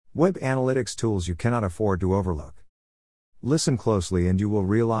Web analytics tools you cannot afford to overlook. Listen closely and you will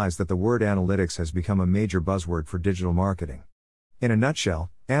realize that the word analytics has become a major buzzword for digital marketing. In a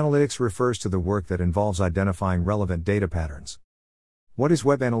nutshell, analytics refers to the work that involves identifying relevant data patterns. What is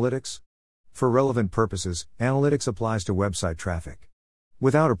web analytics? For relevant purposes, analytics applies to website traffic.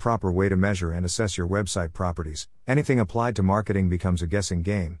 Without a proper way to measure and assess your website properties, anything applied to marketing becomes a guessing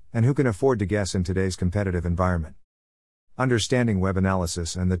game, and who can afford to guess in today's competitive environment? Understanding web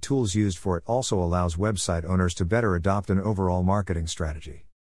analysis and the tools used for it also allows website owners to better adopt an overall marketing strategy.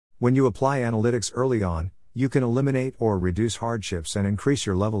 When you apply analytics early on, you can eliminate or reduce hardships and increase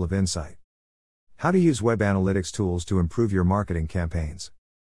your level of insight. How to use web analytics tools to improve your marketing campaigns.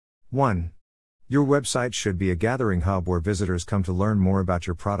 1. Your website should be a gathering hub where visitors come to learn more about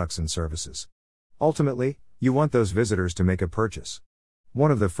your products and services. Ultimately, you want those visitors to make a purchase.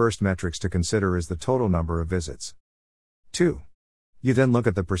 One of the first metrics to consider is the total number of visits. 2. You then look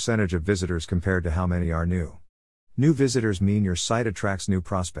at the percentage of visitors compared to how many are new. New visitors mean your site attracts new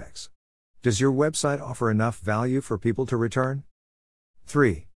prospects. Does your website offer enough value for people to return?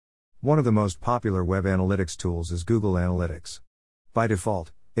 3. One of the most popular web analytics tools is Google Analytics. By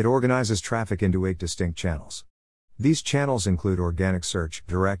default, it organizes traffic into 8 distinct channels. These channels include organic search,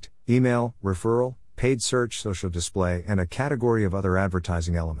 direct, email, referral, paid search, social display, and a category of other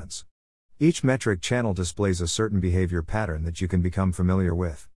advertising elements. Each metric channel displays a certain behavior pattern that you can become familiar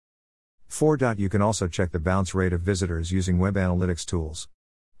with. 4. You can also check the bounce rate of visitors using web analytics tools.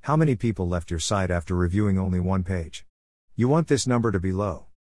 How many people left your site after reviewing only one page? You want this number to be low.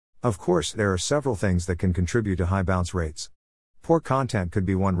 Of course, there are several things that can contribute to high bounce rates. Poor content could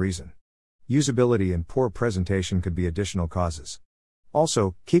be one reason. Usability and poor presentation could be additional causes.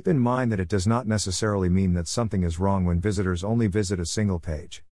 Also, keep in mind that it does not necessarily mean that something is wrong when visitors only visit a single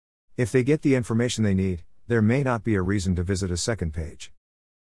page. If they get the information they need, there may not be a reason to visit a second page.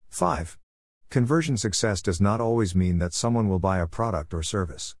 5. Conversion success does not always mean that someone will buy a product or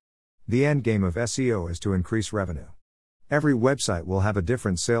service. The end game of SEO is to increase revenue. Every website will have a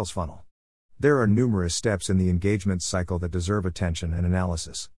different sales funnel. There are numerous steps in the engagement cycle that deserve attention and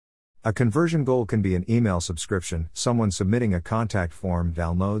analysis. A conversion goal can be an email subscription, someone submitting a contact form,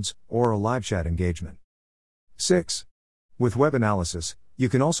 downloads, or a live chat engagement. 6. With web analysis, you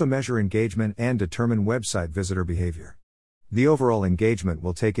can also measure engagement and determine website visitor behavior. The overall engagement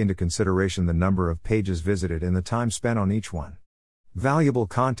will take into consideration the number of pages visited and the time spent on each one. Valuable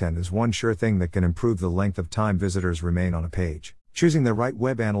content is one sure thing that can improve the length of time visitors remain on a page. Choosing the right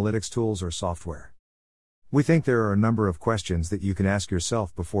web analytics tools or software. We think there are a number of questions that you can ask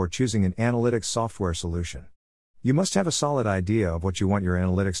yourself before choosing an analytics software solution. You must have a solid idea of what you want your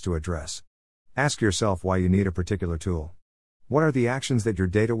analytics to address. Ask yourself why you need a particular tool. What are the actions that your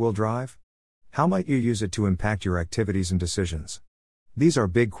data will drive? How might you use it to impact your activities and decisions? These are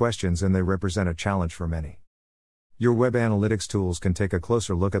big questions and they represent a challenge for many. Your web analytics tools can take a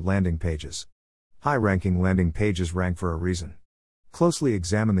closer look at landing pages. High-ranking landing pages rank for a reason. Closely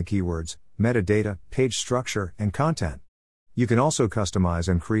examine the keywords, metadata, page structure, and content. You can also customize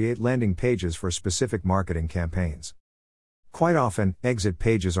and create landing pages for specific marketing campaigns. Quite often, exit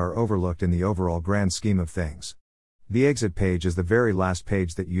pages are overlooked in the overall grand scheme of things. The exit page is the very last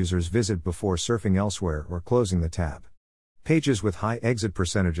page that users visit before surfing elsewhere or closing the tab. Pages with high exit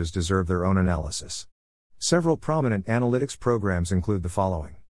percentages deserve their own analysis. Several prominent analytics programs include the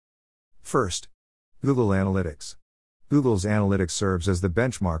following. First, Google Analytics. Google's Analytics serves as the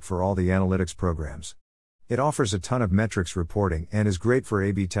benchmark for all the analytics programs. It offers a ton of metrics reporting and is great for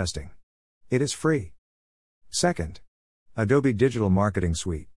A/B testing. It is free. Second, Adobe Digital Marketing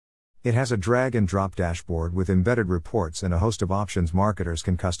Suite. It has a drag-and-drop dashboard with embedded reports and a host of options marketers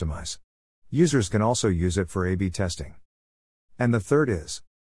can customize. Users can also use it for A/B testing. And the third is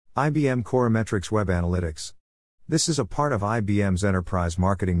IBM Coremetrics Web Analytics. This is a part of IBM's Enterprise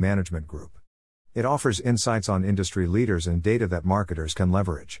Marketing Management Group. It offers insights on industry leaders and data that marketers can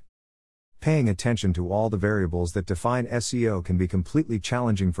leverage. Paying attention to all the variables that define SEO can be completely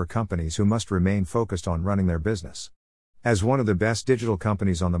challenging for companies who must remain focused on running their business. As one of the best digital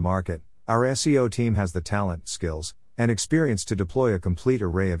companies on the market, our SEO team has the talent, skills, and experience to deploy a complete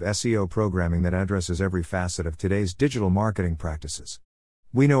array of SEO programming that addresses every facet of today's digital marketing practices.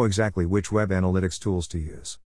 We know exactly which web analytics tools to use.